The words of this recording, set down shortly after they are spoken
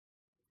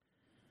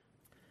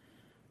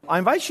I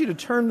invite you to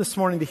turn this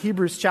morning to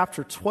Hebrews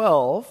chapter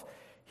 12.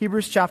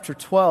 Hebrews chapter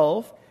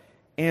 12,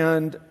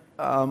 and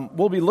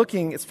we'll be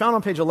looking, it's found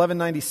on page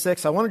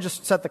 1196. I want to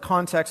just set the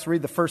context,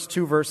 read the first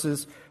two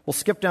verses. We'll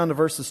skip down to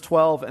verses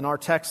 12, and our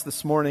text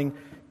this morning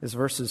is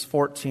verses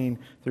 14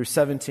 through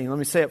 17. Let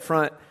me say up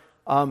front,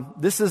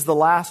 this is the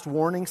last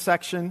warning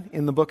section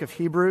in the book of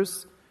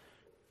Hebrews,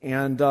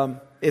 and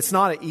it's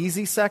not an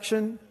easy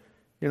section.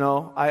 You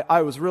know,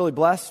 I was really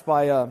blessed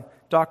by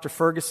Dr.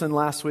 Ferguson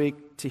last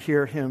week to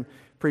hear him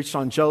preach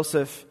on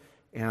Joseph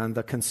and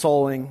the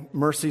consoling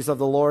mercies of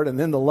the Lord, and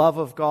then the love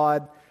of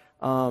God,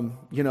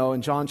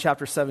 in John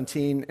chapter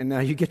 17. And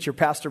now you get your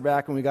pastor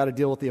back, and we got to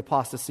deal with the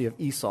apostasy of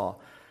Esau.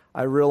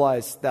 I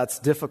realize that's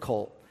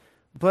difficult.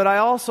 But I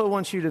also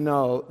want you to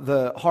know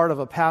the heart of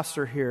a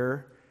pastor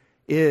here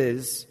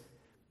is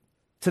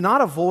to not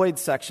avoid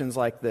sections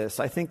like this.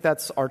 I think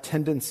that's our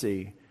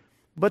tendency.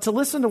 But to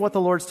listen to what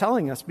the Lord's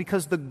telling us,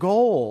 because the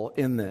goal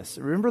in this,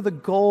 remember the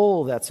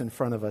goal that's in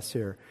front of us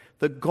here.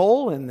 The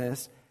goal in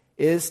this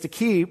is to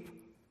keep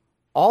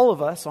all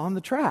of us on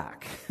the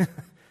track.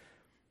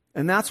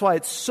 And that's why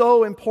it's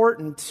so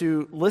important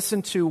to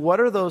listen to what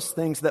are those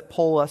things that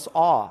pull us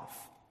off.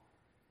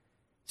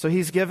 So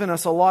he's given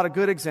us a lot of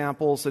good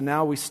examples, and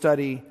now we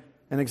study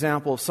an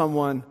example of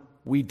someone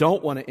we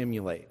don't want to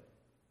emulate.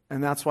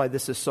 And that's why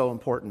this is so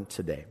important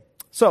today.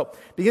 So,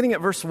 beginning at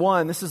verse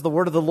 1, this is the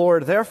word of the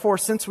Lord. Therefore,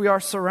 since we are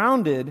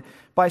surrounded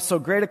by so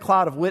great a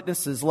cloud of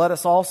witnesses, let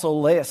us also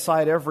lay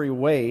aside every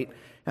weight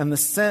and the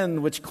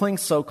sin which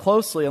clings so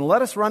closely, and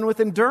let us run with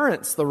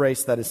endurance the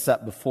race that is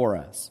set before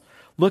us,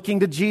 looking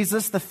to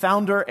Jesus, the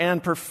founder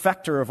and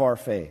perfecter of our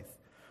faith,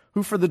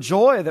 who for the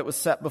joy that was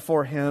set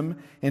before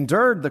him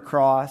endured the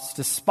cross,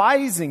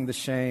 despising the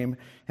shame,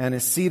 and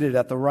is seated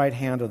at the right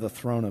hand of the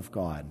throne of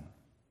God.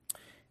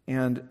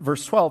 And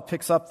verse 12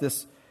 picks up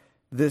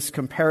this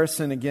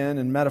comparison again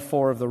and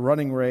metaphor of the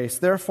running race.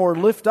 Therefore,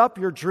 lift up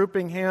your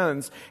drooping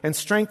hands and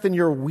strengthen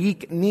your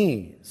weak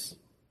knees,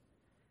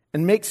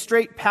 and make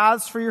straight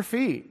paths for your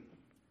feet,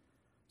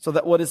 so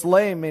that what is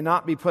lame may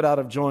not be put out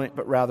of joint,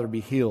 but rather be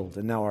healed.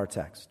 And now our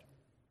text.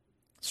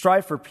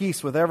 Strive for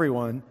peace with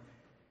everyone,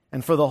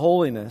 and for the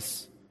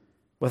holiness,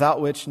 without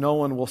which no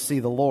one will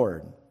see the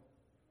Lord.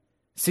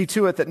 See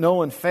to it that no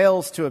one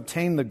fails to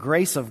obtain the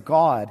grace of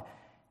God,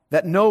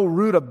 that no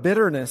root of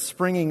bitterness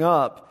springs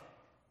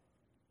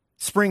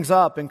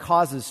up and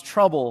causes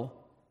trouble,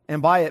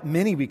 and by it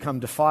many become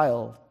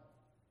defiled.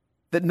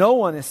 That no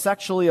one is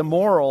sexually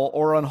immoral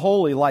or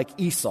unholy like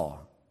Esau,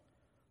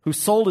 who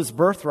sold his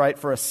birthright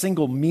for a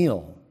single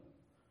meal.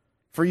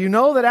 For you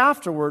know that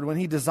afterward, when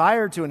he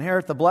desired to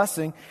inherit the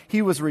blessing,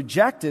 he was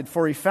rejected,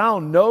 for he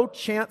found no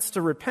chance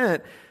to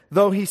repent,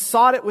 though he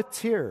sought it with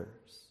tears.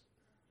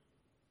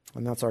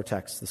 And that's our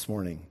text this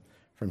morning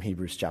from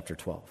Hebrews chapter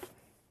 12.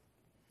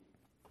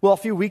 Well, a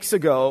few weeks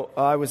ago,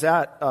 I was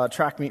at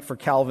track meet for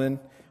Calvin,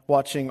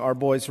 watching our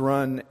boys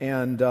run,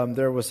 and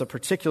there was a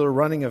particular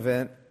running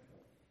event,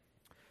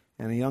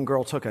 and a young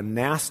girl took a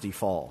nasty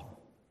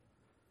fall.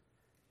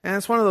 And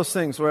it's one of those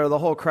things where the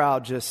whole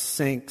crowd just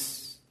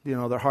sinks. You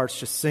know, their hearts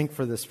just sink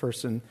for this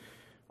person.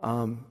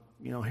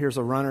 Here's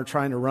a runner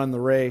trying to run the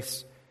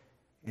race,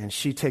 and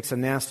she takes a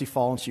nasty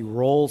fall, and she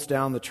rolls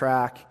down the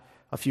track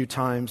a few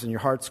times, and your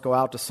hearts go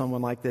out to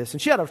someone like this.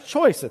 And she had a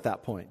choice at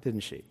that point,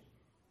 didn't she?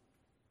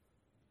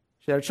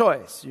 She had a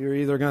choice. You're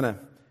either gonna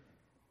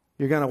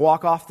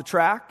walk off the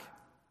track,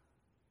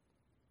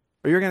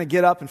 or you're going to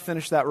get up and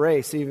finish that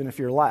race even if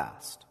you're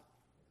last.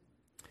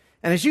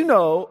 And as you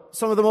know,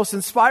 some of the most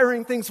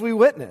inspiring things we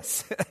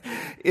witness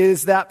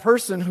is that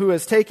person who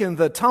has taken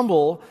the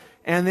tumble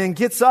and then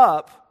gets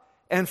up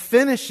and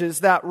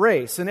finishes that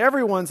race. In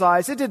everyone's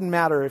eyes, it didn't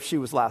matter if she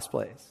was last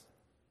place.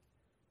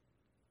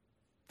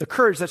 The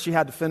courage that she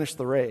had to finish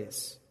the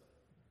race.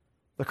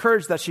 The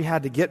courage that she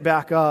had to get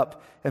back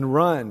up and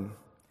run.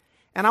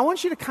 And I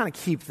want you to kind of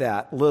keep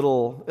that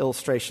little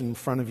illustration in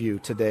front of you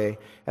today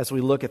as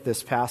we look at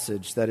this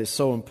passage that is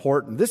so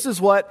important. This is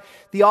what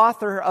the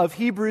author of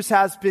Hebrews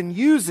has been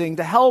using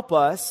to help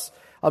us,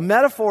 a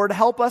metaphor to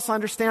help us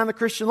understand the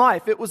Christian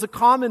life. It was a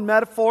common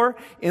metaphor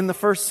in the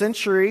first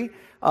century,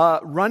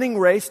 running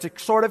race to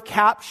sort of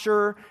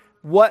capture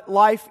what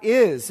life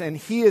is. And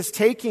he is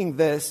taking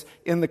this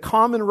in the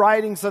common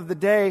writings of the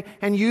day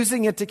and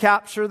using it to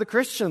capture the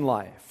Christian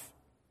life.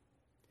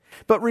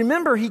 But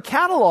remember, he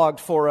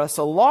cataloged for us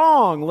a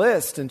long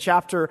list in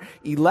chapter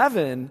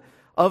 11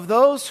 of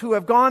those who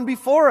have gone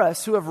before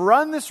us, who have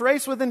run this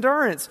race with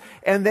endurance.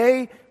 And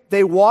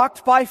they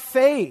walked by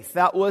faith.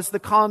 That was the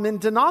common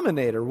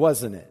denominator,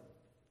 wasn't it?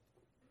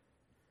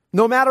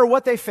 No matter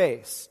what they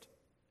faced,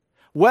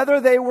 whether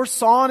they were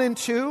sawn in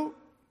two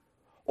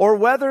or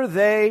whether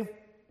they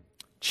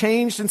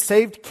changed and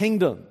saved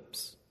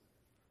kingdoms,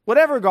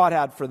 whatever God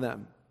had for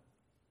them,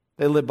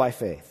 they lived by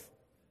faith.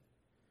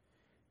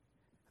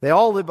 They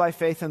all lived by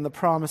faith in the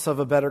promise of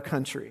a better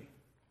country.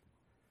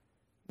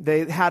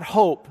 They had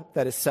hope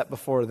that is set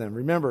before them.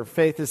 Remember,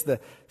 faith is the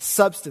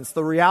substance,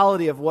 the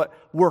reality of what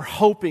we're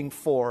hoping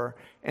for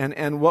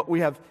and what we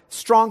have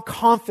strong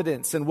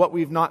confidence in what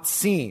we've not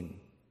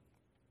seen.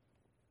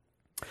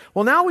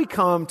 Well, now we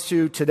come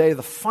to today,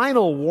 the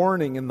final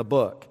warning in the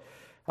book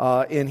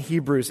in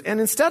Hebrews. And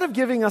instead of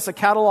giving us a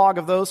catalog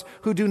of those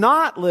who do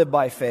not live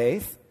by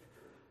faith,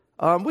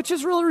 which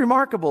is really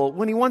remarkable,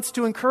 when he wants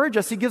to encourage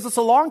us, he gives us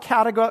a long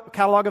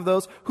catalog of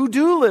those who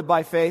do live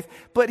by faith,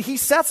 but he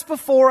sets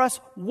before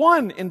us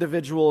one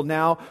individual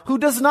now who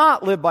does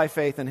not live by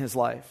faith in his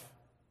life,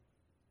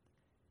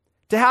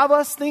 to have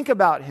us think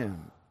about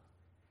him.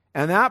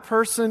 And that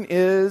person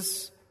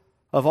is,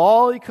 of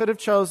all he could have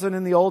chosen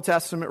in the Old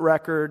Testament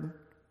record,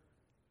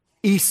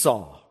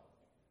 Esau,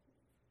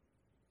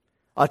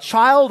 a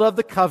child of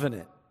the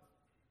covenant.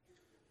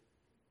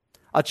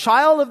 A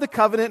child of the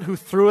covenant who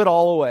threw it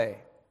all away.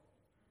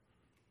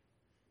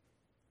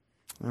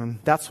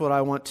 That's what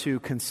I want to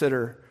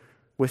consider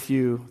with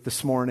you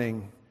this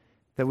morning,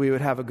 that we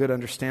would have a good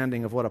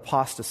understanding of what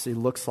apostasy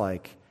looks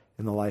like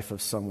in the life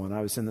of someone.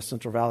 I was in the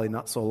Central Valley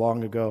not so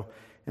long ago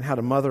and had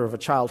a mother of a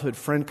childhood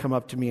friend come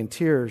up to me in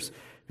tears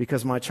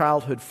because my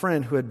childhood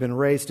friend, who had been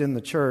raised in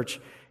the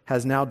church,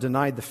 has now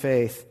denied the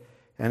faith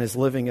and is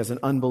living as an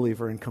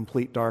unbeliever in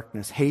complete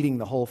darkness, hating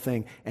the whole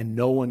thing, and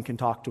no one can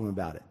talk to him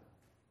about it.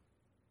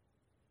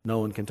 No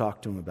one can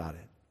talk to him about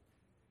it.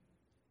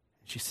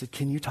 She said,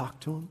 "Can you talk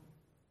to him?"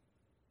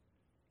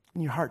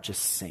 And your heart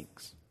just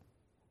sinks.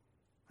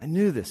 I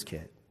knew this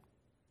kid.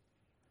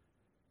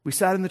 We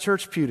sat in the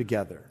church pew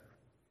together.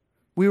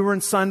 We were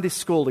in Sunday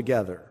school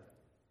together.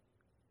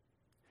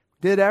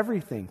 Did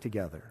everything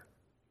together.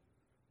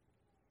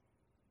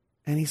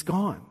 And he's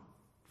gone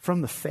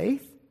from the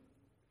faith?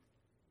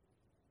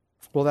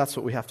 Well, that's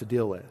what we have to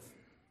deal with.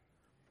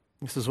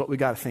 This is what we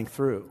got to think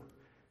through.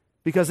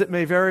 Because it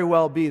may very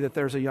well be that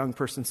there's a young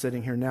person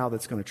sitting here now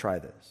that's going to try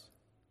this.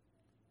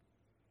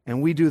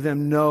 And we do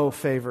them no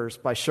favors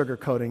by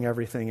sugarcoating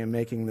everything and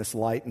making this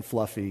light and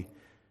fluffy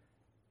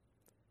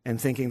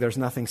and thinking there's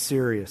nothing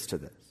serious to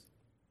this.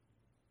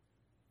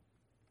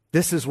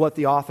 This is what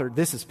the author,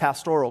 this is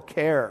pastoral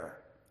care.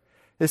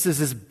 This is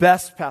his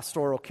best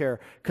pastoral care,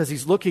 because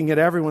he's looking at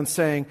everyone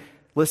saying,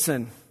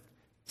 listen,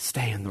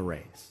 stay in the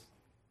race.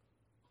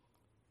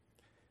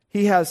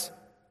 He has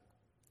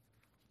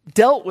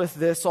dealt with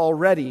this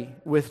already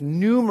with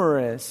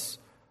numerous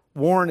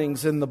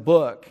warnings in the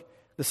book.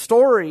 The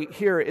story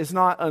here is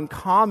not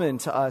uncommon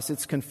to us.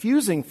 It's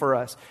confusing for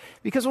us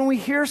because when we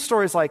hear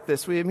stories like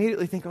this, we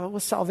immediately think, oh,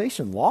 was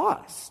salvation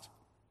lost?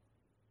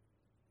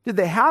 Did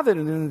they have it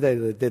and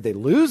then did they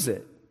lose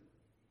it?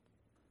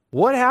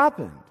 What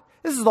happened?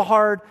 This is the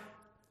hard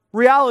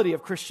reality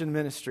of Christian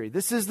ministry.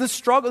 This is the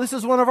struggle. This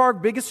is one of our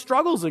biggest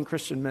struggles in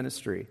Christian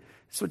ministry.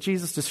 It's what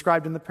Jesus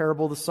described in the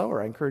parable of the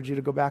sower. I encourage you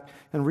to go back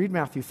and read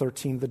Matthew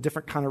 13, the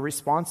different kind of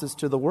responses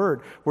to the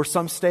word, where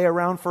some stay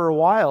around for a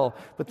while,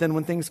 but then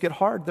when things get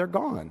hard, they're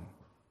gone.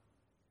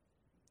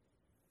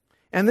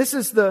 And this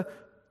is the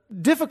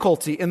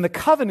difficulty in the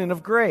covenant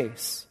of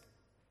grace.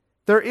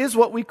 There is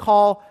what we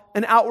call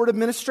an outward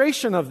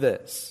administration of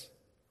this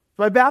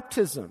by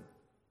baptism.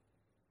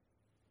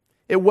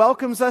 It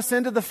welcomes us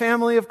into the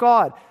family of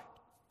God.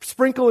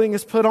 Sprinkling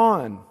is put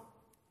on.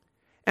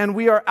 And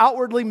we are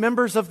outwardly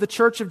members of the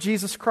Church of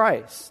Jesus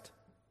Christ.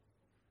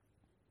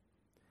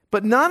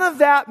 But none of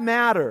that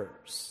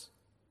matters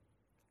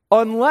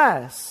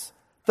unless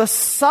the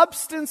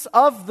substance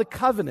of the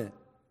covenant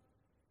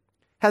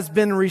has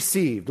been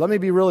received. Let me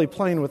be really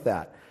plain with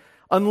that.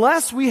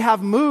 Unless we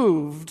have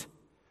moved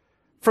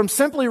from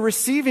simply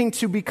receiving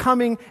to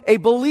becoming a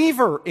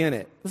believer in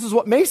it. This is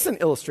what Mason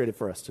illustrated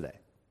for us today,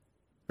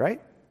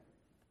 right?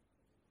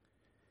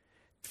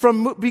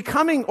 From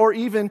becoming or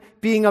even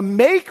being a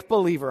make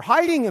believer,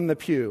 hiding in the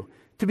pew,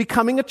 to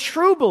becoming a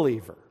true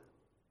believer.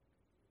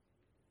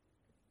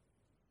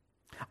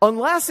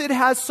 Unless it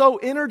has so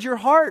entered your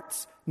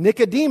hearts,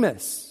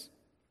 Nicodemus,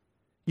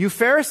 you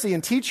Pharisee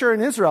and teacher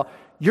in Israel,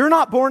 you're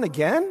not born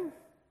again?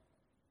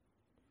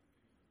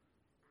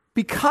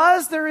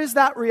 Because there is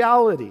that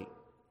reality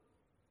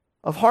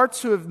of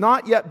hearts who have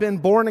not yet been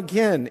born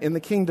again in the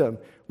kingdom,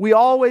 we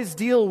always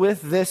deal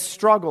with this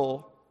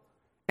struggle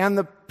and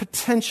the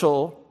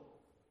potential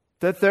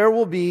that there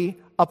will be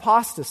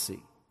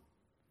apostasy.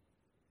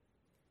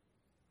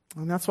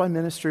 And that's why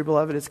ministry,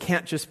 beloved, it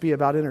can't just be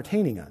about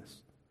entertaining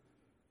us.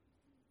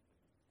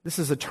 This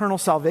is eternal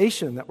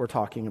salvation that we're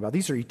talking about.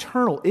 These are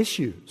eternal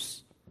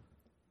issues.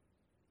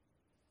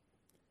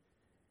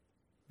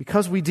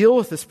 Because we deal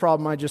with this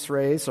problem I just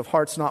raised of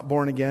hearts not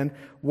born again,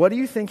 what do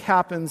you think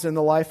happens in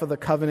the life of the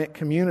covenant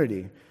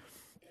community?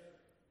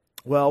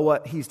 Well,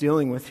 what he's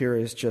dealing with here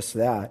is just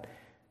that.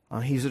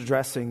 He's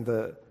addressing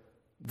the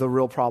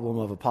real problem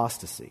of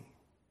apostasy.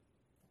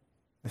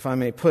 If I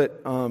may put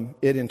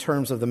it in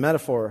terms of the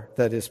metaphor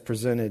that is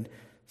presented,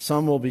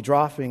 some will be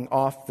dropping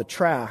off the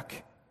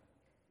track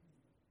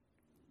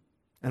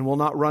and will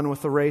not run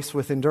with the race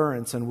with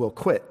endurance and will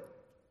quit.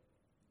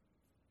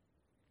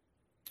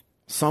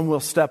 Some will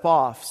step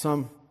off,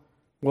 some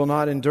will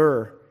not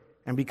endure.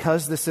 And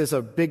because this is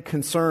a big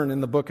concern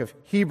in the book of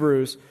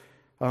Hebrews,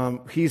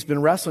 he's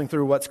been wrestling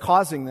through what's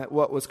causing that.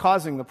 What was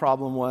causing the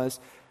problem was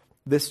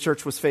this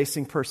church was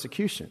facing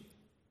persecution.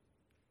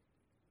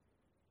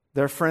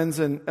 Their friends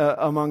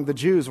among the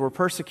Jews were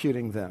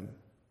persecuting them.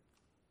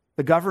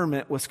 The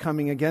government was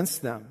coming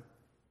against them.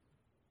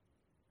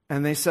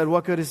 And they said,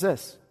 what good is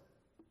this?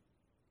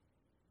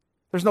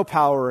 There's no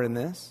power in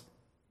this.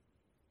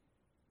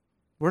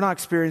 We're not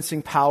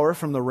experiencing power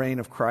from the reign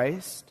of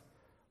Christ.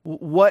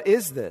 What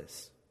is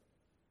this?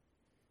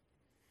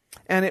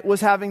 And it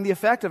was having the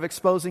effect of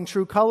exposing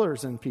true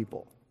colors in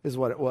people, is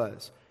what it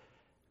was.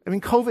 I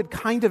mean, COVID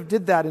kind of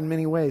did that in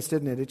many ways,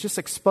 didn't it? It just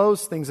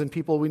exposed things in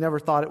people we never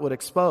thought it would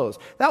expose.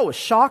 That was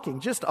shocking.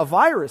 Just a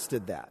virus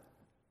did that.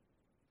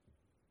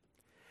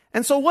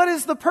 And so what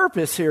is the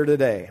purpose here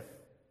today?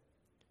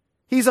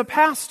 He's a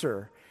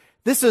pastor.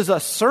 This is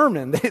a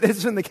sermon. This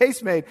has been the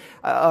case made.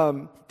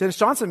 Dennis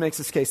Johnson makes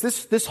this case.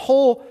 This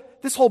whole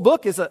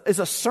book is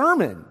a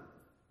sermon.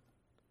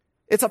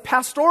 It's a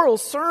pastoral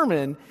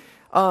sermon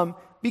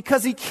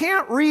because he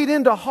can't read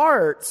into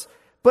hearts,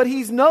 but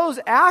he knows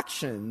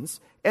actions,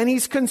 and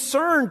he's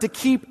concerned to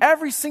keep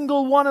every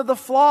single one of the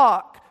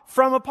flock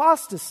from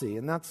apostasy.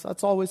 And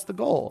that's always the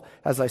goal,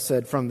 as I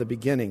said from the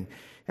beginning.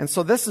 And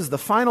so this is the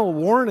final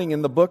warning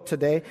in the book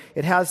today.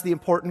 It has the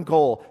important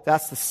goal.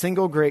 That's the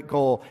single great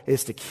goal,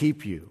 is to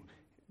keep you,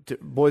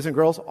 boys and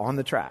girls, on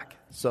the track.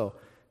 So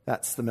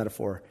that's the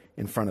metaphor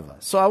in front of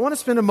us. So I want to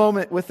spend a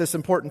moment with this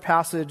important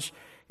passage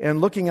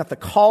and looking at the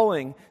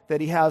calling that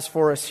he has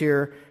for us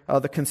here,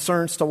 the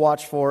concerns to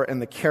watch for,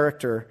 and the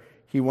character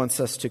he wants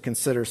us to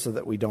consider so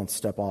that we don't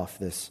step off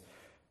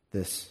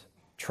this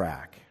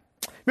track.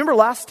 Remember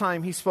last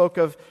time he spoke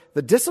of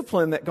the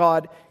discipline that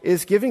God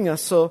is giving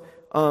us so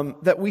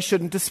that we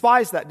shouldn't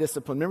despise that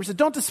discipline. Remember, he said,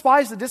 don't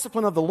despise the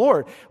discipline of the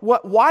Lord.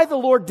 Why the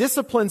Lord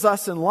disciplines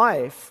us in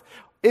life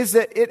is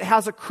that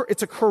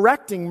it's a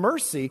correcting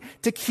mercy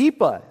to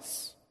keep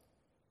us.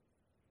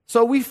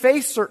 So we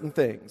face certain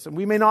things, and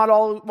we may not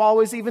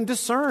always even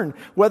discern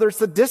whether it's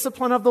the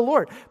discipline of the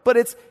Lord.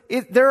 But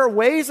there are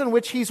ways in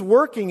which he's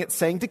working, it's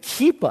saying, to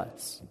keep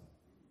us.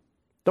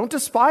 Don't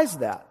despise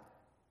that.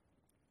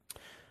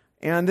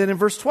 And then in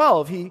verse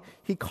 12,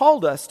 he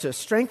called us to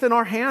strengthen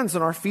our hands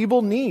and our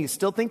feeble knees,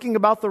 still thinking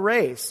about the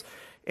race.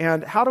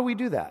 And how do we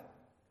do that?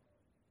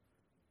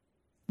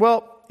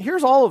 Well,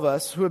 here's all of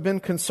us who have been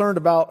concerned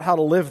about how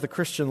to live the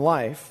Christian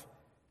life.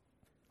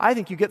 I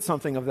think you get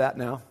something of that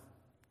now.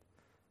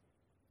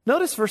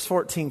 Notice verse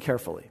 14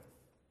 carefully.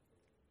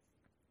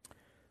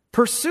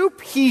 Pursue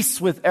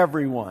peace with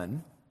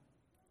everyone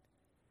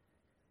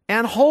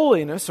and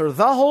holiness, or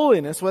the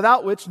holiness,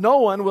 without which no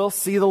one will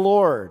see the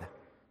Lord.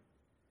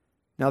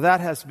 Now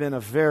that has been a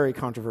very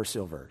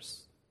controversial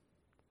verse.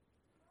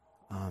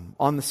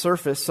 On the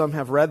surface, some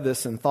have read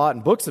this and thought,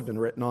 and books have been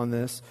written on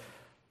this,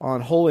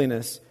 on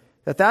holiness,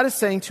 that is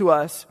saying to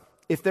us,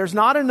 if there's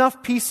not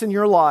enough peace in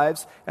your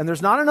lives and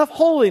there's not enough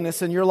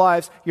holiness in your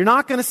lives, you're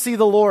not going to see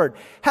the Lord.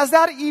 Has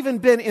that even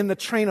been in the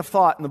train of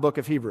thought in the book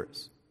of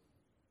Hebrews?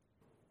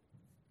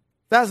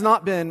 That has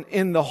not been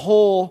in the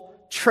whole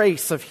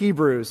trace of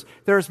Hebrews.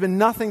 There has been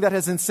nothing that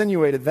has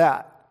insinuated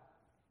that.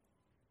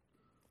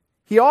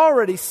 He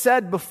already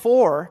said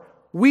before,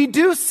 we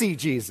do see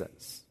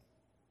Jesus.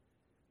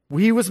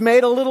 He was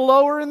made a little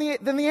lower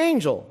than the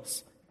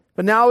angels,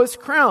 but now is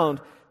crowned.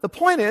 The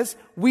point is,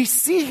 we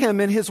see him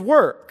in his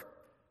work.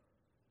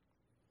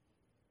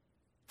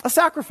 A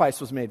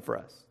sacrifice was made for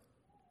us.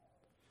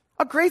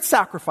 A great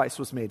sacrifice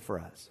was made for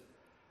us.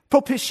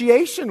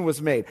 Propitiation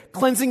was made.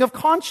 Cleansing of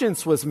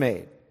conscience was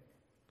made.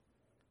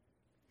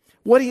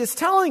 What he is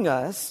telling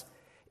us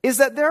is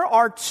that there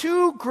are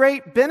two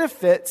great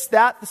benefits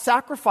that the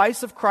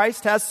sacrifice of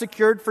Christ has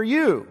secured for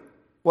you.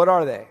 What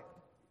are they?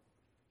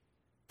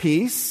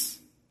 Peace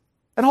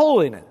and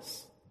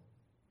holiness.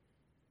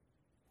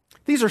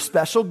 These are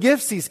special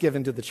gifts he's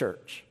given to the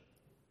church.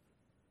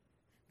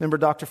 Remember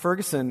Dr.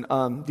 Ferguson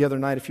the other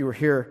night, if you were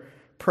here,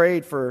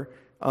 prayed for,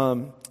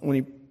 when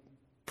he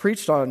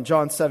preached on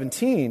John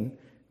 17,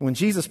 when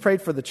Jesus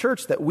prayed for the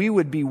church that we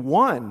would be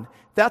one.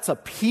 That's a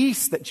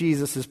peace that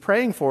Jesus is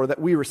praying for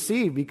that we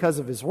receive because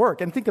of his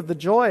work. And think of the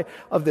joy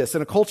of this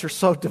in a culture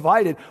so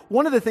divided.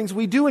 One of the things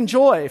we do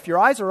enjoy, if your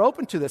eyes are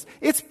open to this,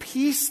 it's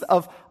peace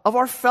of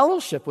our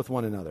fellowship with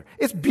one another.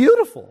 It's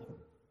beautiful.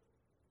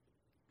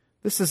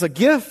 This is a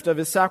gift of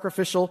his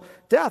sacrificial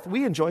death.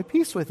 We enjoy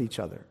peace with each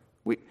other.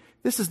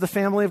 This is the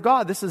family of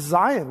God. This is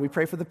Zion. We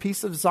pray for the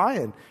peace of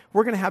Zion.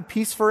 We're going to have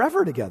peace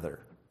forever together.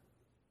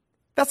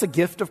 That's a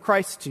gift of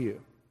Christ to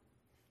you.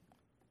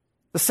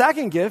 The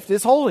second gift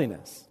is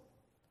holiness.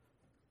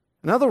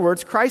 In other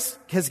words, Christ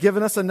has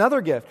given us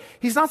another gift.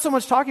 He's not so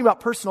much talking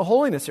about personal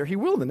holiness here. He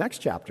will in the next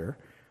chapter.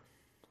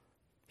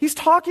 He's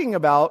talking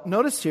about,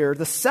 notice here,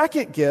 the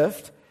second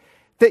gift,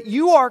 that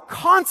you are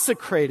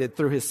consecrated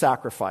through his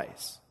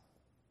sacrifice.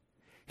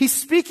 He's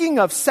speaking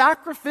of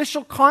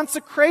sacrificial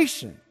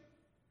consecration.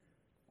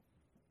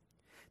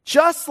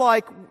 Just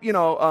like,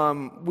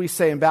 we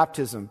say in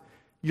baptism,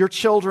 your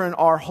children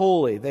are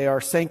holy, they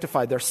are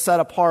sanctified, they're set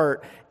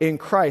apart in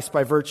Christ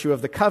by virtue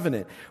of the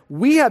covenant.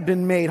 We have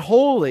been made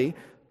holy.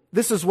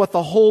 This is what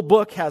the whole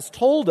book has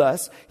told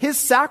us. His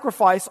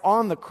sacrifice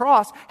on the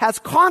cross has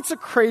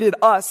consecrated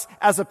us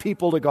as a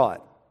people to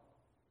God.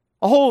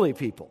 a holy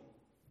people.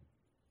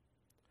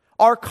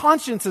 Our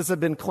consciences have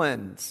been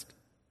cleansed.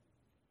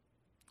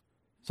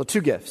 So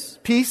 2 gifts: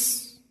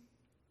 peace,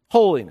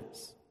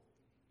 holiness.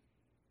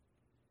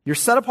 You're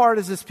set apart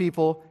as His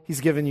people.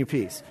 He's given you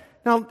peace.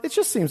 Now, it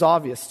just seems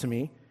obvious to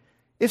me.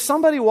 If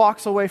somebody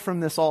walks away from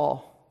this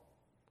all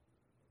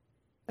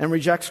and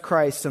rejects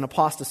Christ and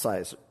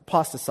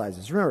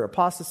apostatizes. Remember,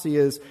 apostasy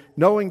is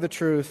knowing the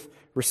truth,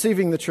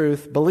 receiving the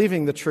truth,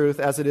 believing the truth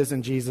as it is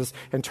in Jesus,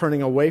 and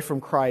turning away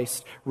from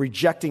Christ,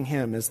 rejecting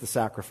Him as the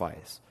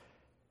sacrifice.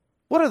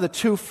 What are the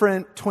 2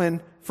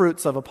 twin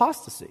fruits of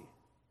apostasy?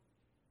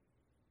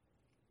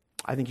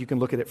 I think you can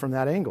look at it from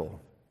that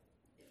angle.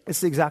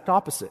 It's the exact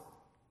opposite.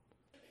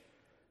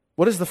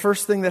 What is the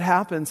first thing that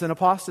happens in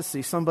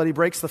apostasy? Somebody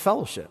breaks the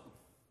fellowship.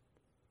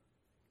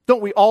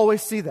 Don't we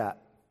always see that?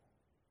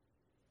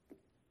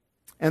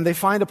 And they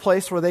find a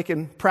place where they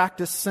can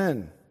practice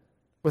sin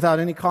without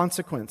any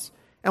consequence.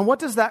 And what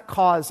does that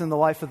cause in the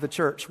life of the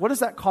church? What does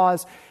that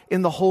cause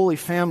in the holy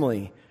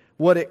family?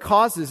 What it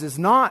causes is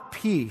not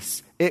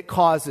peace. It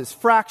causes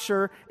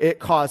fracture. It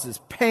causes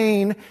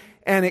pain.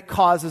 And it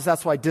causes,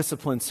 that's why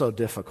discipline's so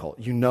difficult.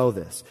 You know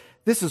this.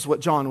 This is what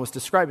John was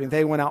describing.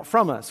 They went out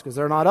from us because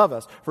they're not of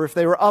us. For if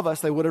they were of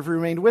us, they would have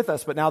remained with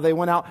us. But now they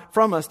went out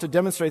from us to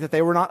demonstrate that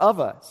they were not of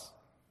us.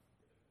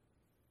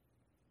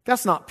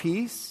 That's not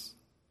peace.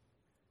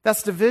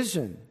 That's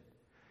division.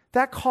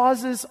 That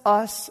causes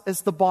us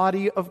as the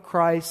body of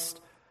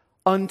Christ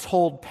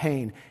untold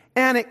pain.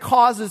 And it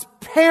causes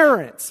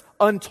parents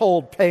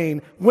untold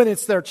pain when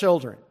it's their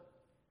children.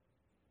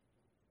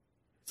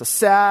 It's a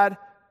sad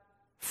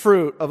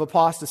fruit of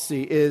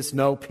apostasy is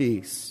no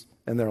peace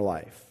in their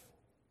life.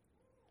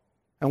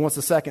 And what's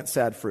the second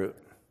sad fruit?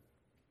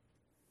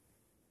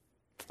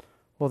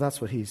 Well, that's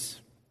what he's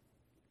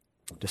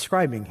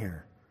describing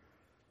here.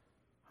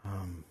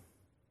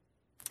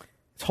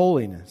 It's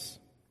holiness.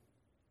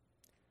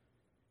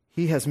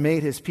 He has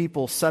made His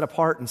people set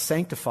apart and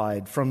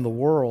sanctified from the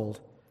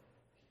world.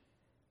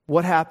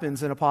 What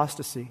happens in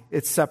apostasy?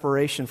 It's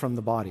separation from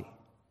the body.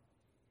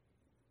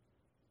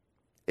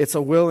 It's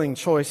a willing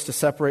choice to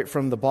separate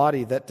from the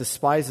body that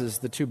despises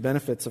the 2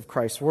 benefits of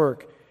Christ's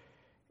work.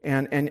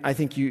 And I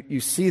think you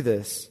see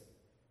this.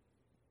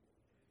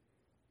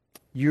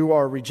 You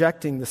are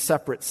rejecting the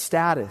separate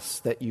status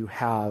that you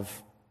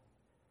have,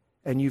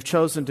 and you've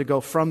chosen to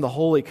go from the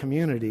holy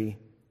community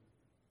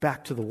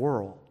back to the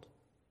world.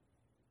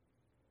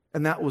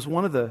 And that was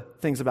one of the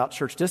things about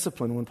church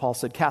discipline when Paul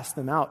said, cast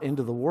them out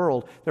into the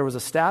world. There was a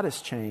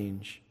status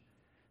change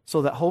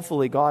so that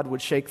hopefully God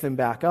would shake them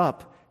back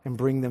up and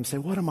bring them, say,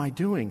 what am I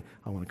doing?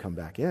 I want to come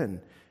back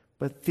in.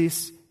 But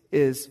this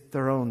is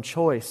their own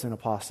choice in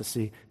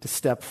apostasy, to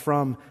step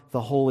from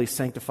the holy,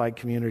 sanctified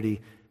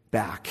community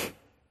back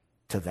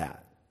to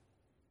that.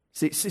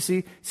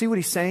 See what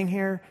he's saying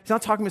here? He's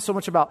not talking so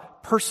much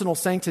about personal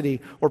sanctity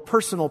or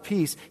personal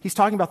peace. He's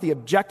talking about the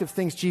objective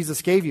things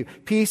Jesus gave you.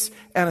 Peace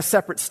and a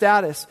separate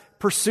status.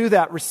 Pursue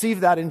that,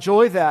 receive that,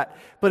 enjoy that.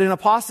 But in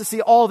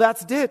apostasy, all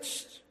that's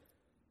ditched.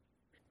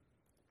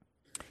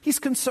 He's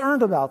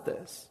concerned about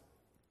this.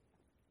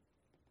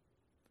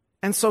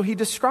 And so he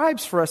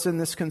describes for us in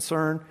this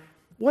concern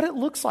what it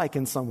looks like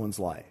in someone's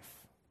life.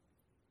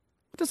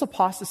 What does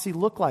apostasy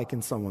look like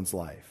in someone's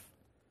life?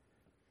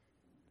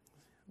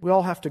 We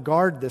all have to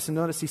guard this. And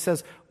notice he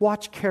says,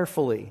 watch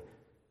carefully,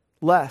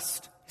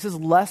 lest. He says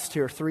lest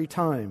here 3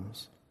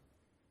 times.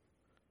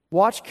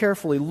 Watch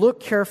carefully,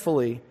 look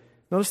carefully.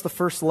 Notice the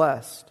first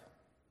lest.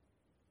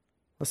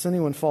 Lest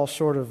anyone fall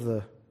short of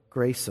the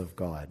grace of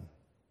God.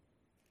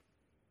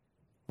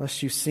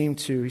 Lest you seem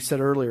to, he said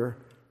earlier,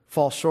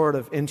 fall short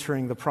of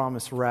entering the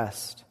promised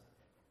rest.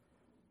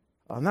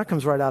 And that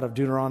comes right out of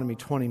Deuteronomy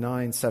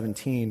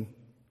 29:17.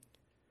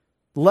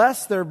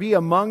 Lest there be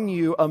among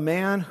you a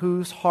man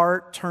whose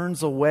heart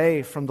turns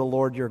away from the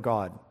Lord your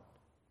God.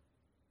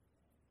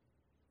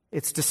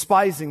 It's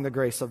despising the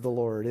grace of the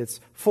Lord. It's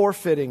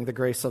forfeiting the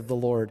grace of the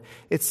Lord.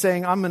 It's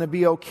saying, I'm going to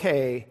be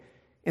okay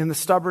in the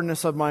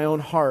stubbornness of my own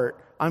heart.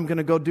 I'm going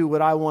to go do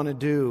what I want to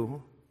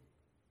do,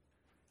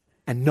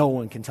 and no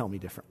one can tell me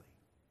differently.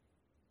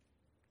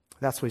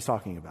 That's what he's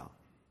talking about.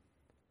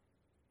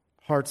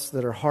 Hearts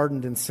that are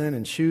hardened in sin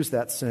and choose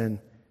that sin,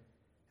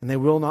 and they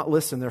will not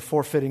listen. They're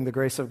forfeiting the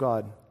grace of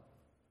God.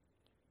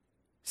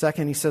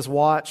 Second, he says,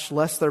 watch,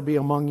 lest there be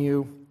among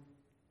you.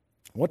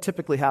 What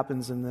typically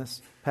happens in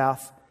this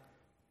path?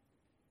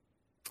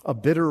 A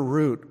bitter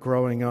root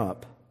growing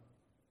up,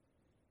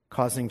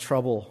 causing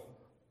trouble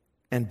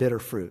and bitter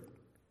fruit.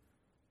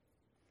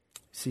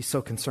 He's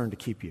so concerned to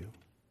keep you.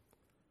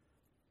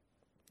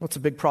 What's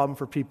a big problem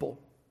for people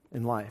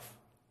in life?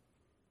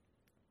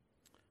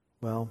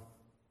 Well,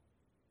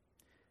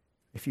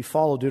 if you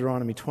follow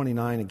Deuteronomy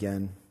 29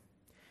 again,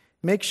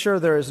 make sure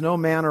there is no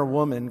man or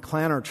woman,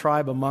 clan or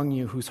tribe among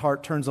you whose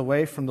heart turns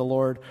away from the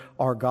Lord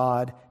our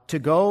God to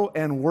go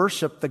and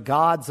worship the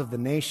gods of the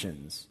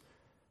nations.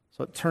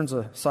 So it turns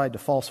aside to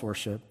false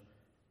worship.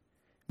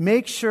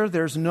 Make sure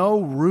there's no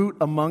root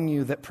among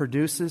you that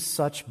produces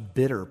such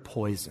bitter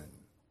poison.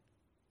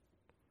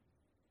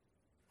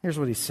 Here's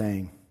what he's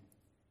saying.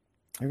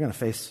 You're going to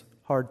face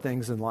hard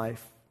things in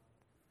life.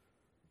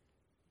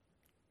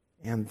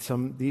 And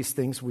these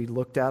things we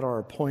looked at are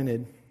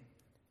appointed.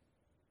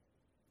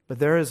 But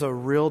there is a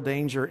real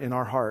danger in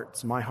our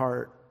hearts, my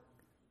heart,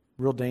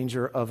 real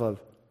danger of a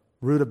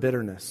root of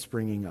bitterness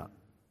springing up.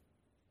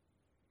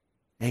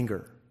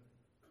 Anger.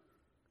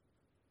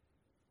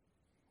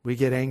 We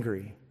get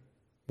angry.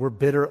 We're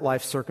bitter at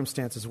life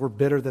circumstances. We're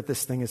bitter that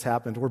this thing has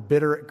happened. We're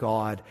bitter at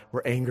God.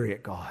 We're angry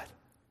at God,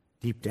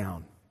 deep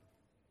down.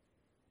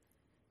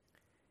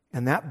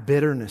 And that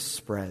bitterness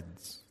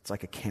spreads. It's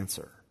like a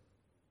cancer.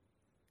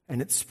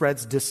 And it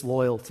spreads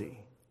disloyalty.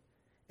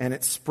 And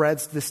it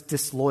spreads this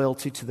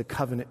disloyalty to the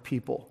covenant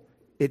people.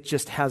 It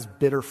just has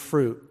bitter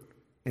fruit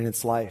in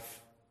its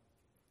life.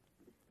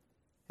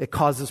 It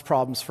causes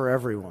problems for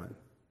everyone.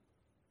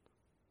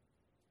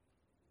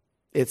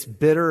 It's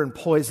bitter and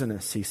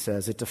poisonous, he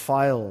says. It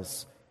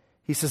defiles.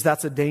 He says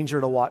that's a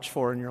danger to watch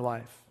for in your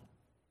life.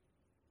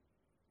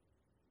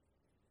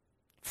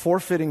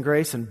 Forfeiting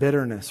grace and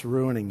bitterness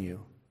ruining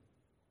you.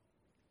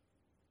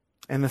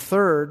 And the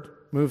third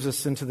moves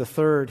us into the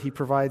third. He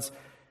provides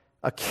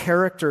a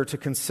character to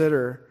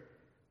consider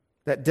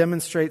that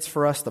demonstrates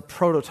for us the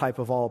prototype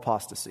of all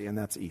apostasy, and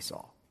that's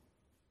Esau.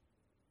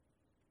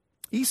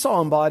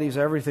 Esau embodies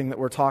everything that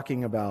we're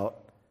talking about.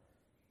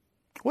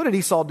 What did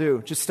Esau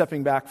do? Just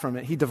stepping back from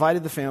it. He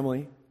divided the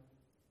family.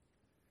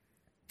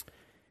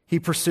 He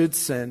pursued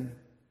sin.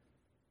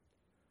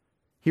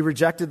 He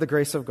rejected the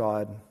grace of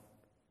God.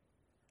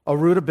 A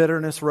root of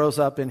bitterness rose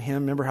up in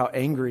him. Remember how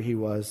angry he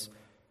was.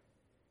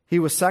 He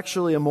was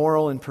sexually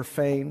immoral and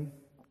profane.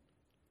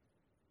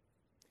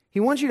 He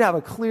wants you to have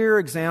a clear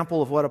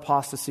example of what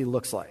apostasy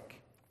looks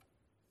like.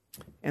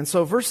 And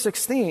so verse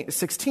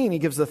 16, he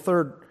gives the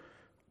third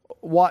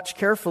watch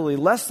carefully,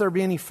 lest there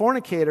be any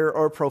fornicator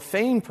or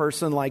profane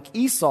person like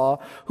Esau,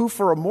 who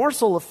for a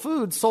morsel of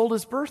food sold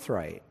his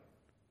birthright.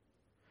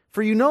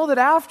 For you know that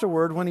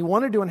afterward, when he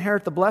wanted to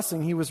inherit the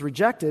blessing, he was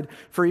rejected,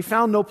 for he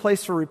found no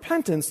place for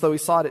repentance, though he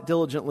sought it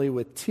diligently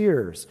with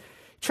tears.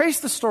 Trace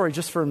the story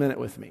just for a minute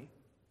with me.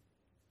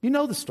 You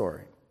know the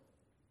story.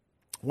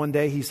 One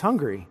day he's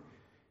hungry.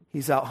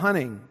 He's out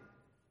hunting.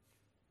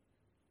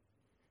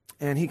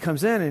 And he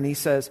comes in and he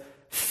says,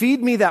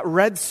 "Feed me that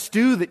red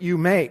stew that you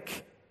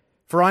make,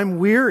 for I'm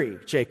weary,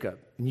 Jacob,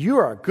 and you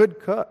are a good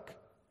cook."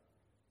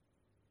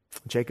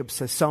 Jacob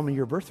says, "Sell me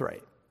your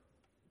birthright.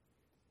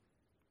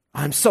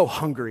 I'm so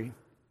hungry.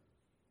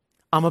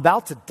 I'm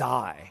about to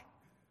die.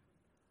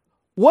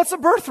 What's a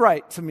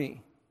birthright to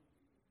me?"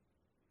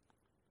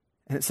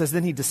 And it says,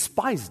 then he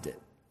despised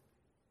it.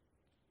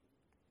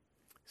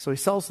 So he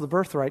sells the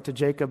birthright to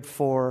Jacob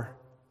for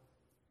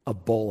a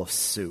bowl of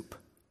soup.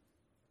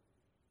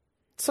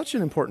 It's such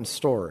an important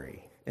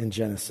story in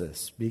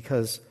Genesis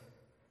because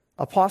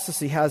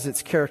apostasy has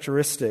its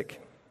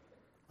characteristic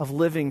of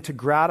living to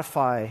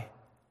gratify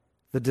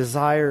the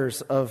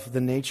desires of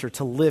the nature,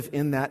 to live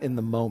in that in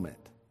the moment.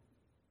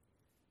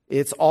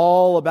 It's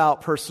all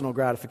about personal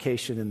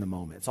gratification in the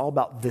moment. It's all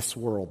about this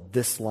world,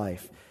 this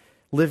life,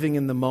 living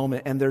in the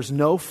moment. And there's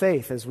no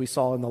faith, as we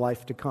saw in the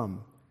life to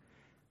come.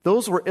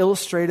 Those were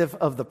illustrative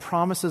of the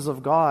promises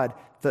of God,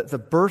 the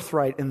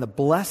birthright and the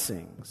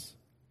blessings.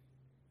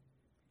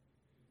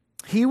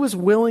 He was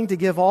willing to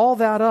give all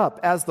that up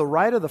as the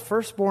right of the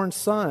firstborn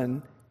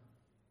son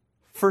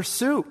for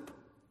soup,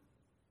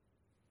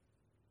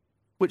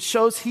 which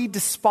shows he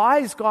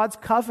despised God's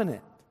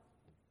covenant.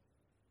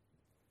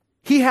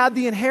 He had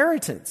the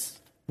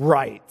inheritance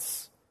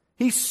rights.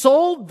 He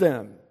sold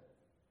them.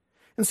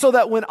 And so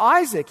that when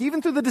Isaac,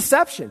 even through the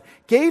deception,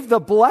 gave the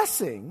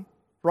blessing,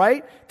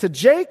 right, to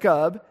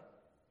Jacob,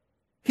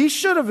 he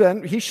should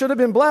have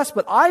been blessed,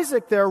 but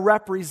Isaac there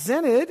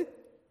represented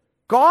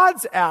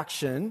God's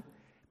action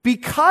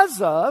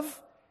because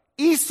of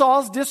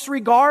Esau's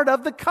disregard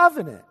of the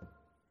covenant.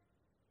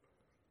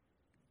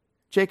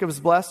 Jacob is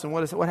blessed, and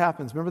what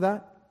happens? Remember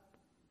that?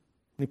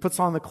 And he puts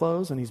on the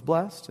clothes, and he's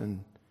blessed,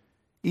 and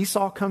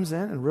Esau comes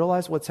in and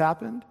realizes what's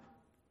happened.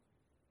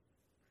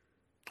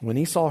 When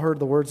Esau heard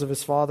the words of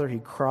his father, he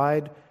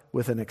cried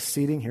with an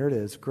exceeding, here it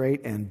is,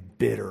 great and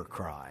bitter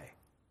cry.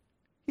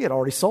 He had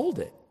already sold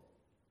it.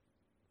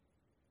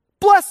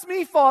 "Bless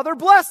me, Father,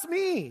 bless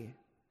me."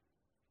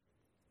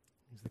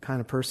 He's the kind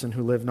of person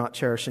who lived not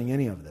cherishing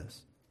any of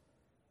this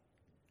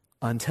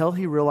until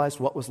he realized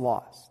what was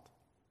lost.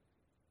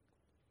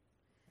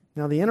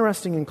 Now, the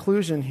interesting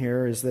inclusion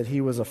here is that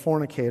he was a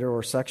fornicator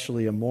or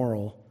sexually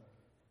immoral.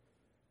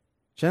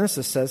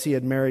 Genesis says he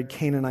had married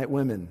Canaanite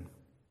women.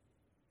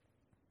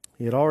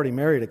 He had already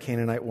married a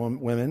Canaanite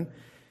woman,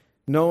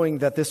 knowing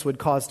that this would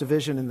cause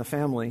division in the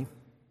family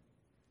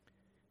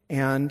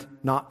and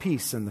not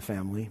peace in the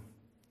family.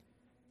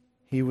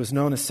 He was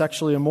known as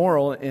sexually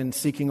immoral in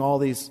seeking all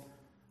these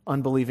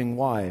unbelieving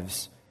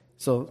wives.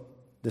 So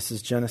this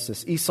is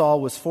Genesis. Esau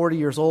was 40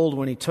 years old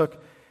when he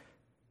took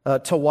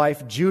to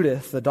wife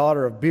Judith, the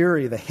daughter of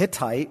Beeri the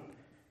Hittite,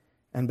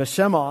 and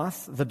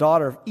Bashemoth, the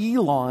daughter of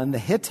Elon the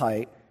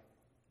Hittite.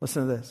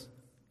 Listen to this.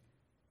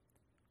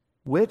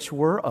 Which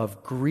were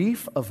of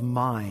grief of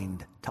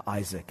mind to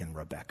Isaac and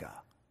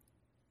Rebekah.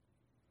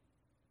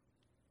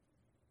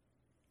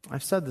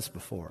 I've said this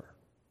before.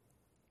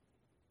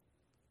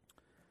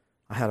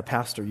 I had a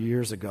pastor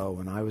years ago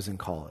when I was in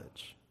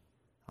college.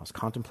 I was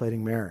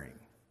contemplating marrying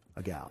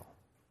a gal.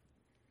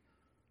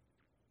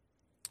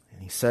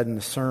 And he said in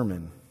the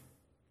sermon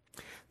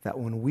that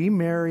when we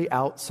marry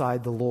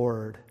outside the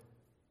Lord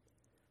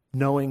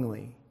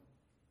knowingly,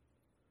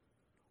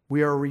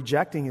 we are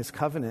rejecting His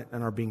covenant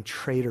and are being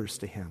traitors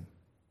to Him.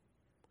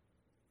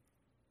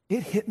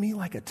 It hit me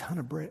like a ton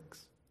of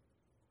bricks.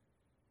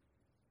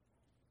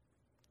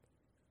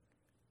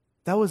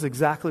 That was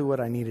exactly what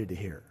I needed to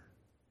hear.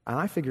 And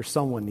I figure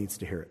someone needs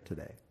to hear it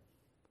today.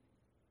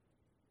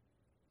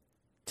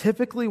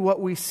 Typically,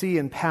 what we see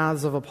in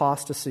paths of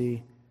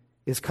apostasy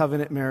is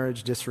covenant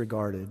marriage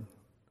disregarded.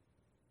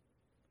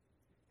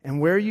 And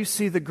where you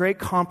see the great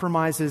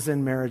compromises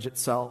in marriage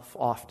itself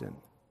often.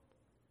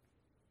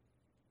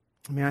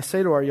 May I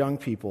say to our young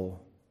people,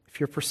 if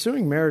you're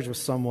pursuing marriage with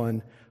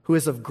someone who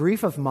is of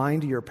grief of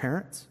mind to your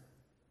parents,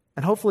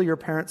 and hopefully your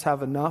parents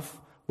have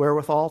enough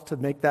wherewithal to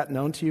make that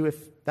known to you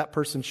if that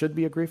person should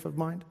be a grief of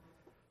mind,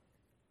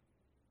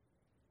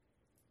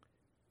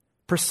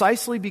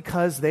 precisely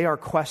because they are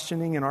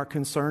questioning and are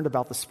concerned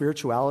about the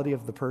spirituality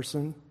of the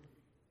person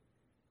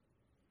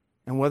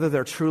and whether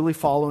they're truly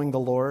following the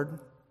Lord,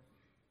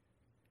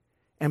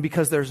 and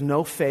because there's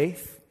no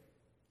faith,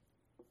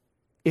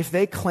 if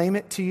they claim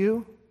it to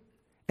you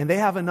and they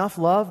have enough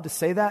love to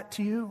say that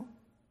to you,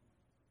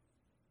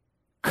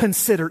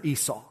 consider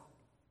Esau.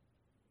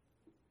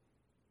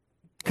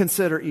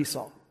 Consider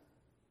Esau.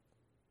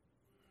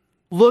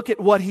 Look at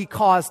what he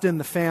caused in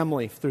the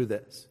family through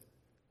this.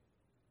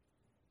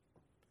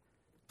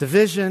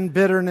 Division,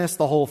 bitterness,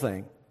 the whole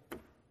thing.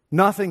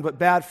 Nothing but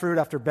bad fruit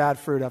after bad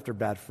fruit after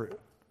bad fruit.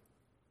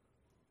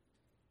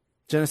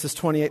 Genesis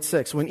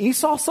 28:6. When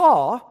Esau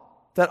saw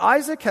that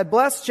Isaac had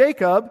blessed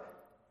Jacob,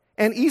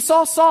 and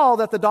Esau saw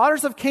that the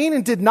daughters of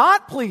Canaan did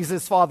not please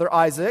his father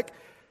Isaac,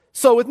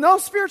 so with no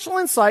spiritual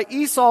insight,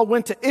 Esau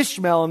went to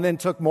Ishmael and then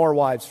took more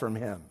wives from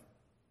him.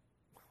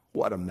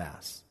 What a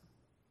mess.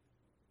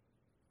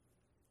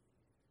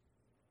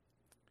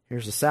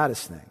 Here's the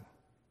saddest thing.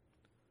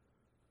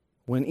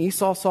 When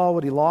Esau saw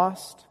what he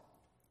lost,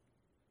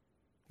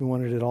 he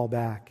wanted it all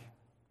back.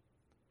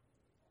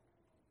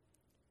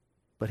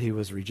 But he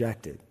was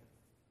rejected.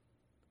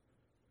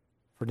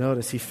 For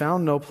notice, he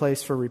found no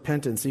place for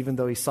repentance, even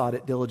though he sought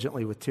it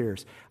diligently with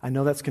tears. I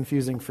know that's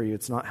confusing for you.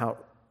 It's not how...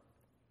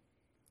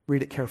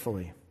 Read it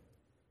carefully.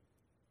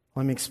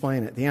 Let me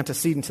explain it. The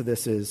antecedent to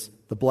this is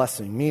the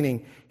blessing,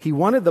 meaning he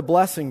wanted the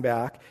blessing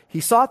back.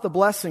 He sought the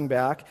blessing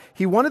back.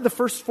 He wanted the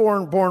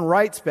firstborn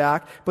rights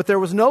back, but there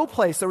was no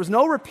place, there was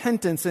no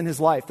repentance in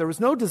his life. There was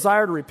no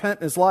desire to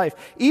repent in his life,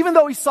 even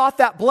though he sought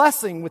that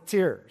blessing with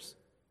tears.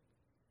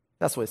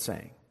 That's what it's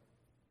saying.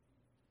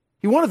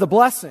 He wanted the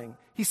blessing.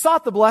 He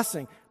sought the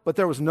blessing, but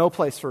there was no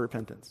place for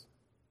repentance.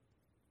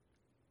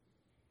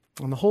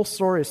 And the whole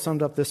story is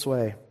summed up this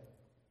way.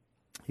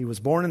 He was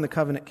born in the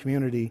covenant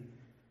community.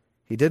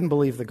 He didn't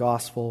believe the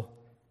gospel.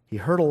 He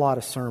heard a lot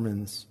of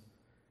sermons.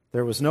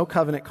 There was no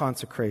covenant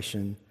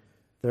consecration.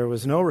 There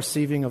was no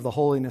receiving of the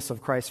holiness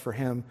of Christ for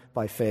him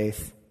by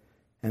faith.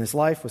 And his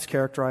life was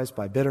characterized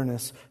by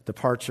bitterness,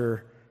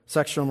 departure,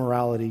 sexual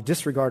immorality,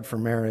 disregard for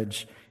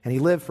marriage, and he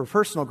lived for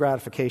personal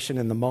gratification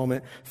in the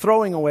moment,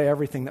 throwing away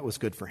everything that was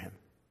good for him.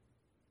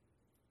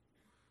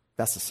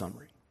 That's the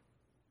summary.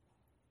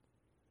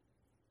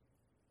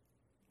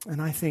 And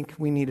I think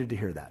we needed to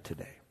hear that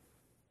today.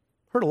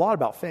 Heard a lot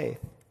about faith.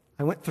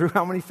 I went through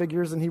how many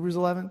figures in Hebrews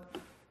 11?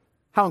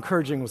 How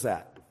encouraging was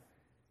that?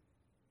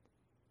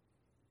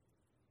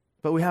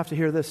 But we have to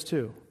hear this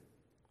too.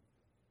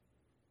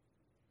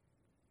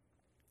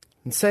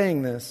 In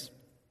saying this,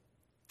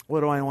 what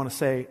do I want to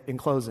say in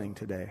closing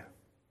today?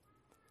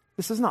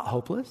 This is not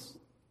hopeless.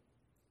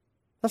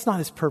 That's not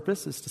his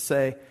purpose, is to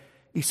say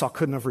Esau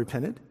couldn't have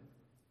repented.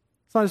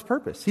 It's not his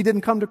purpose. He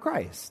didn't come to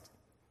Christ.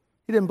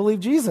 He didn't believe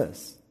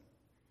Jesus.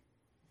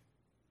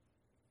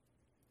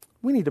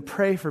 We need to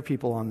pray for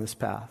people on this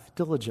path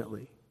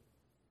diligently,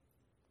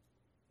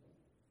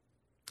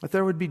 that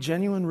there would be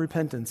genuine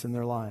repentance in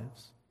their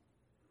lives.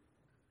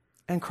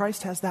 And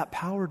Christ has that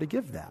power to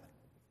give that.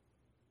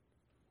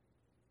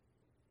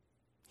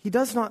 He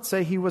does not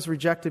say he was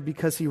rejected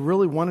because he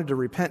really wanted to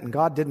repent and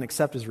God didn't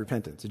accept his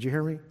repentance. Did you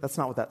hear me? That's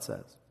not what that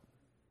says.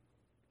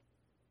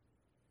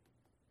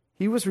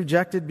 He was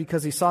rejected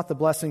because he sought the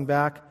blessing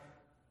back,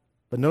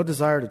 but no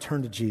desire to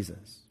turn to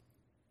Jesus.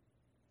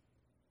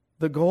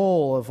 The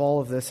goal of all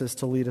of this is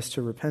to lead us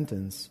to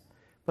repentance.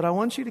 But I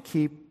want you to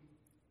keep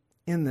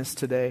in this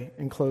today,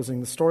 in closing,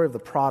 the story of the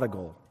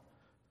prodigal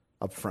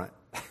up front.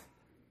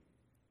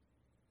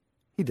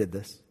 He did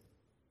this.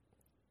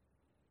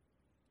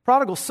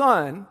 Prodigal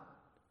son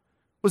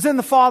was in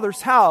the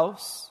father's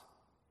house,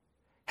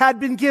 had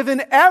been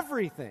given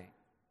everything,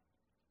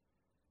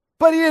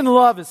 but he didn't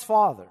love his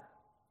father.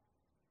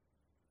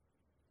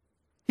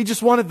 He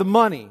just wanted the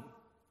money.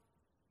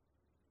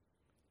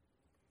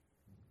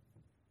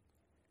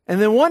 And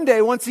then one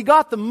day, once he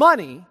got the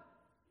money,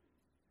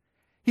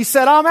 he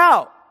said, I'm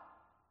out.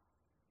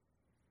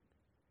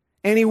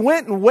 And he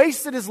went and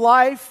wasted his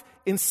life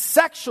in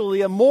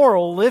sexually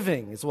immoral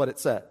living, is what it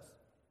says.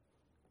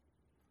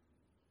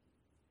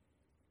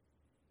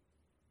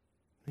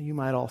 And you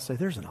might all say,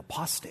 there's an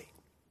apostate.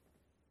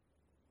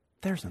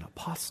 There's an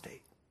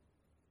apostate.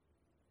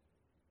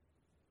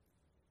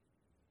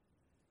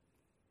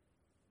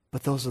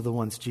 But those are the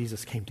ones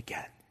Jesus came to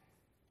get.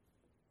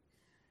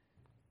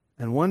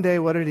 And one day,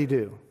 what did he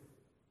do?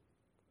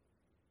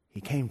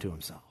 He came to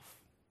himself.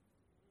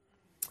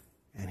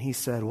 And he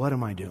said, what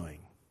am I doing?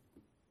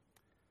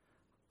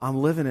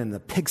 I'm living in the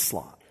pig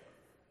slop.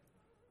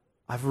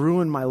 I've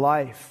ruined my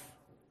life.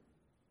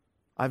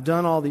 I've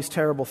done all these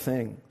terrible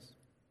things.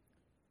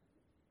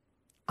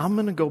 I'm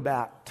going to go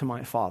back to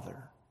my Father.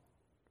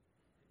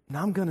 And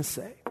I'm going to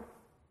say,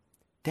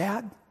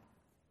 Dad,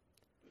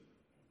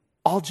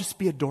 I'll just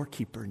be a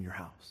doorkeeper in your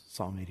house.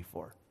 Psalm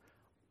 84.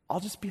 I'll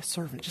just be a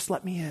servant. Just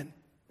let me in.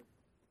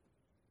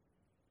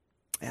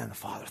 And the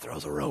Father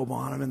throws a robe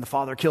on him, and the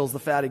Father kills the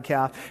fatted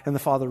calf, and the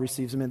Father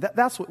receives him in.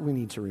 That's what we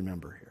need to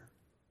remember here.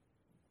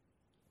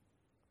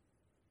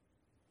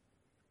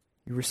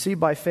 You receive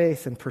by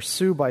faith and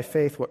pursue by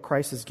faith what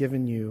Christ has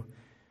given you.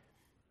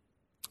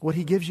 What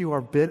he gives you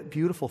are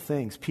beautiful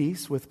things,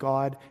 peace with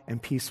God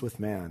and peace with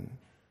man.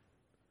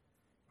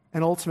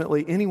 And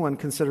ultimately, anyone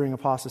considering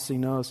apostasy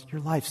knows your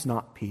life's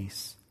not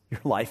peace. Your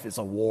life is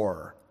a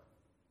war.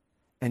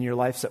 And your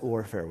life's at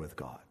warfare with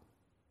God.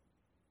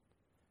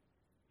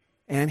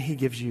 And he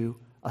gives you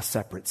a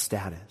separate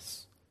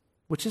status,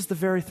 which is the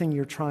very thing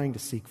you're trying to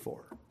seek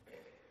for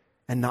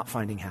and not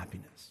finding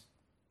happiness.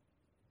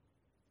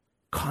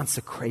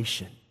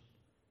 Consecration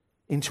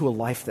into a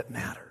life that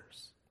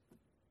matters.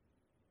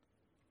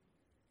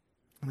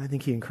 And I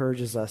think he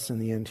encourages us in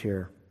the end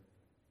here,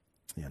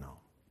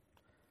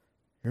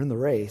 you're in the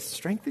race,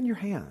 strengthen your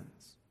hands.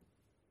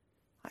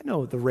 I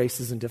know the race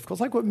isn't difficult.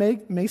 It's like what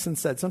Mason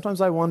said.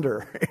 Sometimes I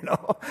wonder,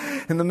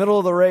 in the middle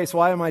of the race,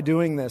 why am I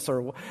doing this?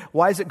 Or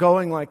why is it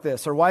going like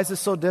this? Or why is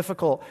this so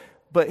difficult?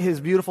 But his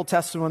beautiful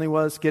testimony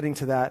was getting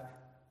to that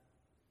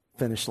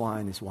finish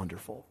line is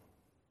wonderful.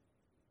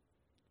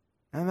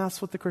 And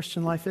that's what the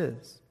Christian life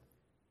is.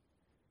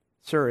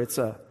 Sure, it's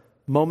a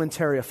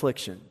momentary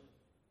affliction,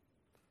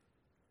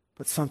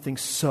 but something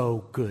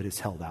so good is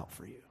held out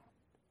for you.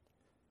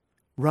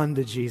 Run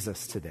to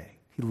Jesus today.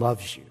 He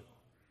loves you.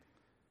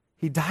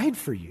 He died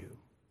for you.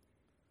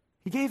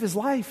 He gave his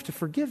life to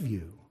forgive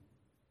you.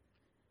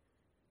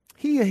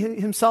 He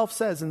himself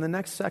says in the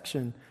next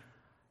section,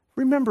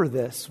 remember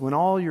this when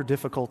all your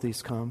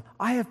difficulties come.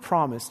 I have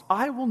promised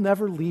I will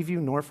never leave you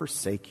nor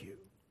forsake you.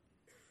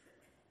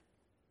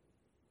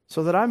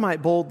 So that I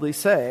might boldly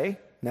say,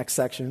 next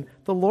section,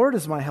 the Lord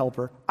is my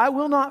helper. I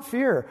will not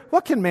fear.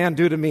 What can man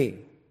do to me?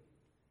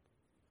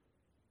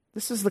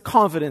 This is the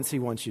confidence he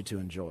wants you to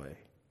enjoy.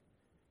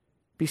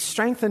 Be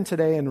strengthened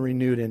today and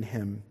renewed in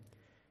him.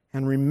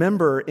 And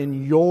remember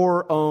in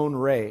your own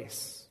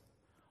race,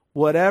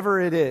 whatever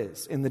it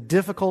is, in the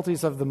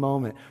difficulties of the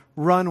moment,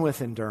 run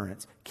with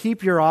endurance.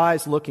 Keep your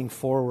eyes looking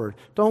forward.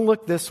 Don't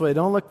look this way.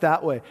 Don't look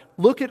that way.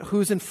 Look at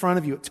who's in front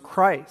of you. It's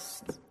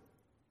Christ.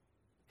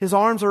 His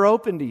arms are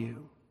open to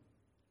you.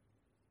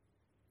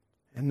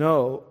 And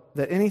know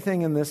that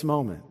anything in this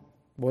moment,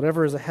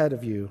 whatever is ahead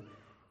of you,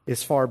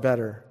 is far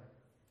better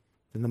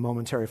than the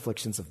momentary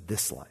afflictions of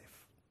this life.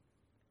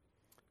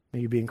 May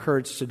you be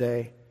encouraged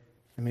today,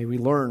 and may we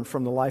learn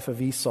from the life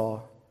of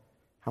Esau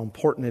how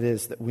important it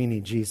is that we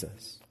need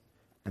Jesus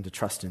and to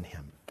trust in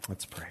him.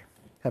 Let's pray.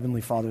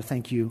 Heavenly Father,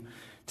 thank you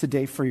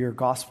today for your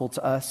gospel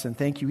to us, and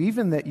thank you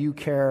even that you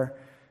care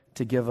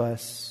to give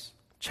us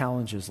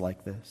challenges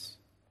like this,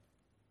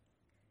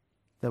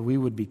 that we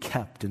would be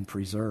kept and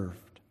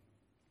preserved,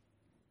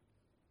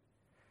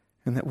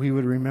 and that we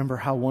would remember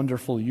how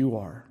wonderful you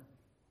are.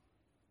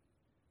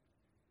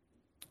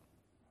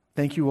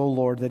 Thank you, O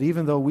Lord, that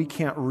even though we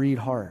can't read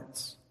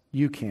hearts,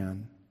 you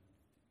can.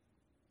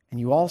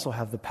 And you also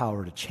have the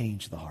power to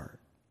change the heart.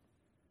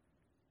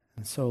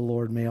 And so,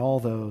 Lord, may all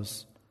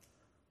those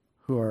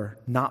who are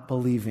not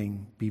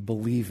believing be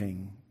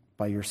believing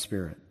by your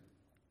Spirit.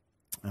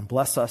 And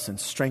bless us and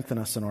strengthen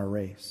us in our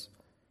race.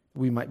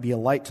 We might be a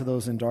light to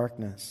those in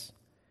darkness.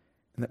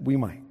 And that we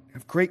might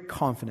have great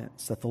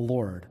confidence that the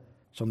Lord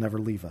shall never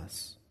leave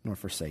us nor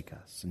forsake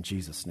us. In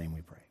Jesus' name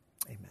we pray.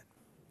 Amen.